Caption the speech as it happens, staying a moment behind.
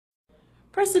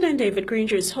President David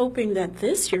Granger is hoping that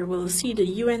this year will see the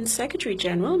UN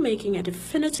Secretary-General making a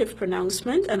definitive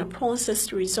pronouncement on a process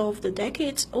to resolve the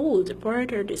decades-old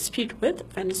border dispute with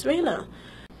Venezuela.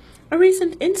 A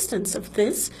recent instance of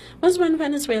this was when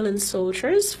Venezuelan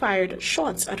soldiers fired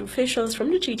shots at officials from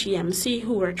the GGMC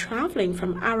who were traveling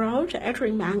from Arao to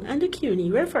Etringmang and the Cuney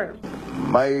River.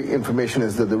 My information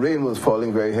is that the rain was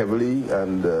falling very heavily,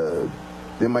 and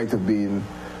there might have been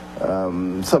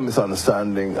some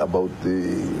misunderstanding about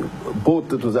the boat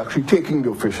that was actually taking the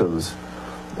officials.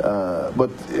 But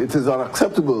it is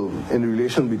unacceptable in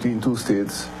relation between two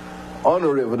states on a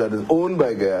river that is owned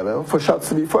by Guyana for shots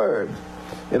to be fired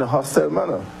in a hostile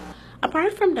manner.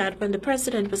 Apart from that, when the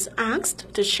president was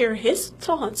asked to share his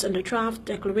thoughts on the draft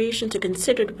declaration to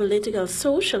consider the political,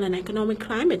 social, and economic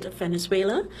climate of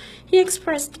Venezuela, he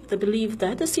expressed the belief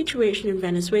that the situation in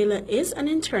Venezuela is an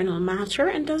internal matter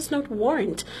and does not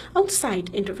warrant outside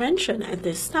intervention at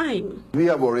this time. We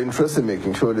have our interest in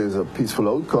making sure there is a peaceful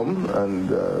outcome,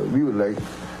 and we would like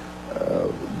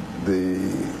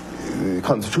the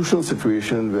constitutional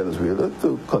situation in Venezuela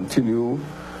to continue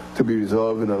to be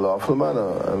resolved in a lawful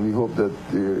manner, and we hope that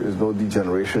there is no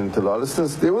degeneration into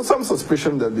lawlessness. There was some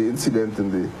suspicion that the incident in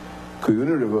the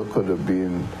Cuney River could have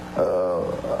been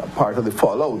part of the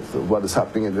fallout of what is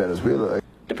happening in Venezuela.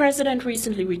 The president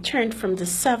recently returned from the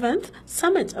 7th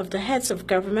Summit of the Heads of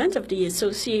Government of the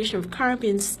Association of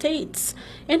Caribbean States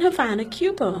in Havana,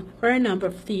 Cuba, where a number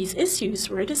of these issues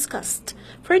were discussed.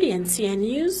 For the NCN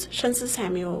News, Shansa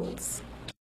Samuels.